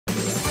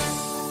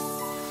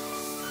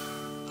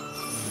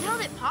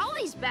that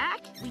Polly's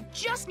back, we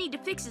just need to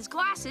fix his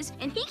glasses,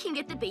 and he can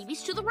get the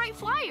babies to the right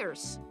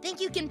flyers.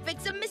 Think you can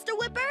fix them, Mr.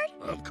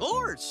 Whitbird? Of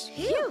course.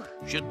 Phew.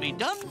 Should be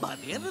done by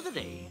the end of the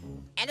day.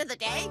 End of the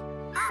day?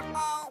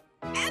 Uh-oh.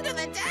 End of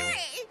the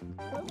day!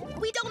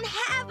 We don't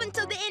have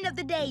until the end of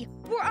the day.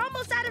 We're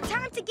almost out of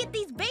time to get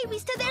these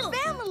babies to their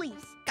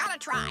families. Gotta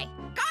try.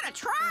 Gotta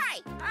try!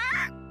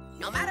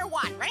 No matter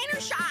what, rain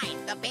or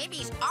shine, the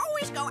babies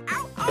always go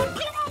out on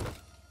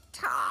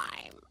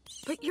time.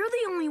 But you're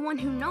the only one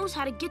who knows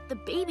how to get the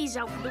babies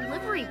out for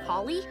delivery,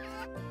 Polly.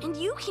 And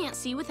you can't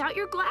see without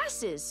your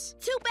glasses.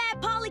 Too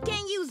bad Polly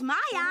can't use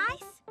my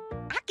eyes.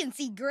 I can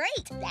see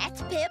great.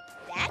 That's Pip,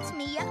 that's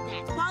Mia,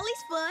 that's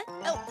Polly's foot.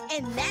 Oh,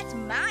 and that's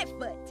my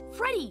foot.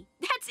 Freddy,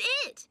 that's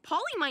it.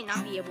 Polly might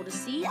not be able to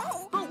see,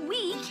 but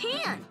we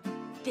can.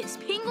 This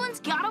penguin's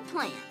got a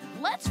plan.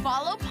 Let's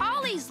follow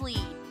Polly's lead.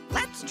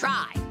 Let's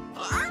try.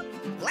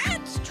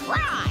 Let's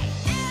try.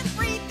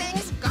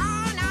 Everything's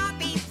gonna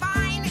be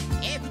fine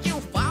if you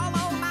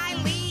follow my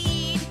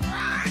lead.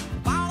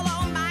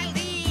 Follow my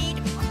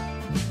lead.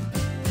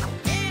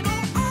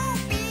 It'll all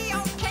be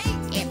okay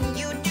if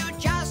you do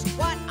just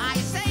what I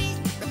say.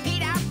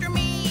 Repeat after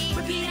me.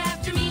 Repeat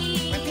after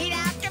me. Repeat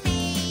after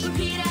me.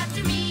 Repeat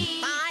after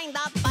me. Find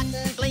the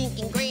button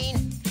blinking green.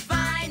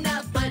 Find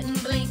the button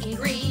blinking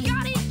green.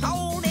 Got it.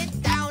 Hold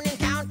it down and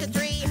count to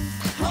 3.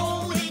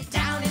 Hold it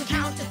down and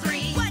count to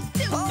 3. 1, 2,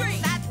 3. Pull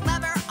that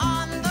lever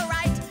on the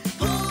right.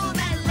 Pull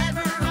that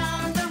lever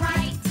on the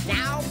right.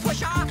 Now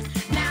push off.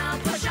 Now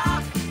push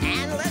off.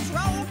 And let's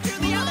roll to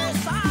the other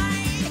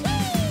side.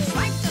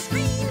 Swipe the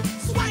screen.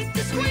 Swipe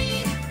the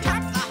screen.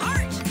 Tap the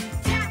heart.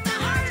 Tap the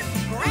heart.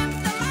 Grab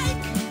the mic.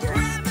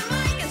 Grab the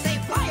mic and say,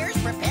 Flyers,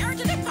 prepare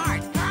to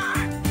depart.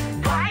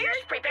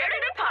 Flyers, prepare to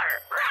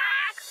depart.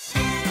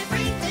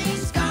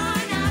 Everything's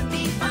gonna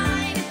be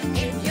fine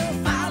if you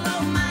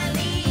follow my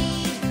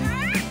lead.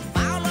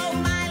 Follow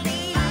my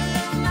lead.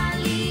 Follow my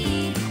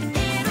lead.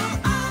 It'll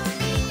all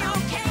be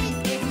okay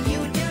if you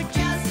do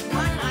just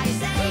what I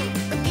say.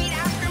 Repeat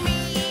after me.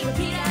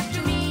 Repeat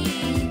after me.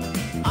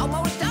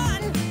 Almost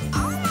done.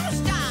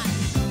 Almost done.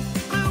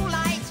 Blue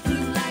light.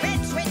 Blue light.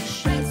 Red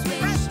switch. Red switch.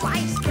 Press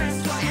twice.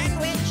 Press twice.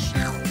 Sandwich.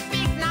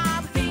 Big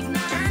knob. Big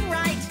knob. Turn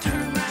right.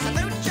 Turn right.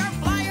 Salute your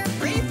flyer.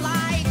 Free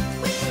fly.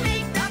 We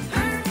make the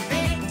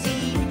perfect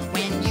team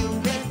when you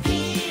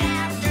repeat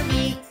after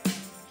me.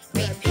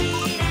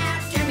 Repeat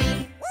after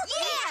me.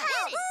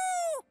 Yeah!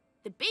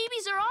 The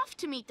babies are off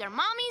to meet their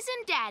mommies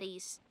and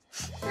daddies.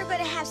 They're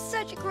gonna have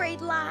such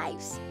great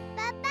lives.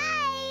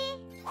 Bye-bye.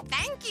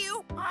 Thank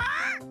you.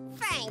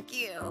 Thank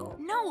you.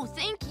 No,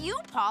 thank you,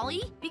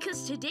 Polly.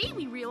 Because today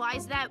we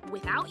realized that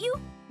without you,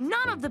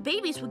 none of the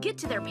babies would get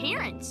to their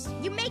parents.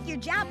 You make your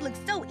job look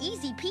so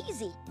easy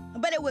peasy.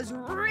 But it was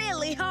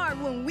really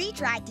hard when we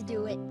tried to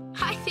do it.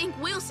 I think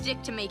we'll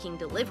stick to making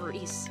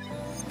deliveries.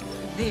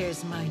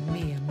 There's my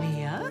Mia.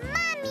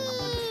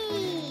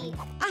 Mommy!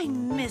 I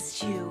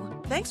missed you.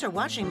 Thanks for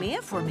watching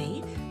Mia for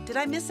me. Did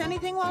I miss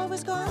anything while I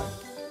was gone?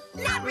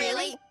 Not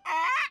really.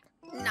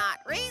 Not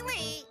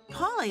really.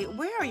 Polly,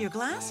 where are your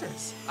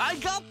glasses? I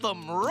got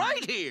them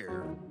right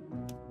here.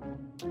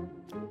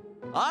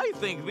 I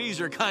think these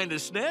are kind of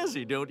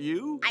snazzy, don't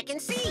you? I can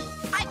see.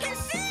 I can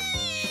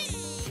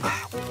see.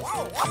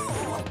 Whoa,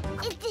 whoa.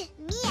 It's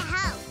Mia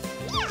Ho.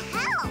 Mia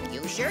Ho.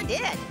 You sure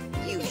did.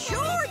 You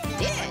sure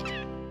did.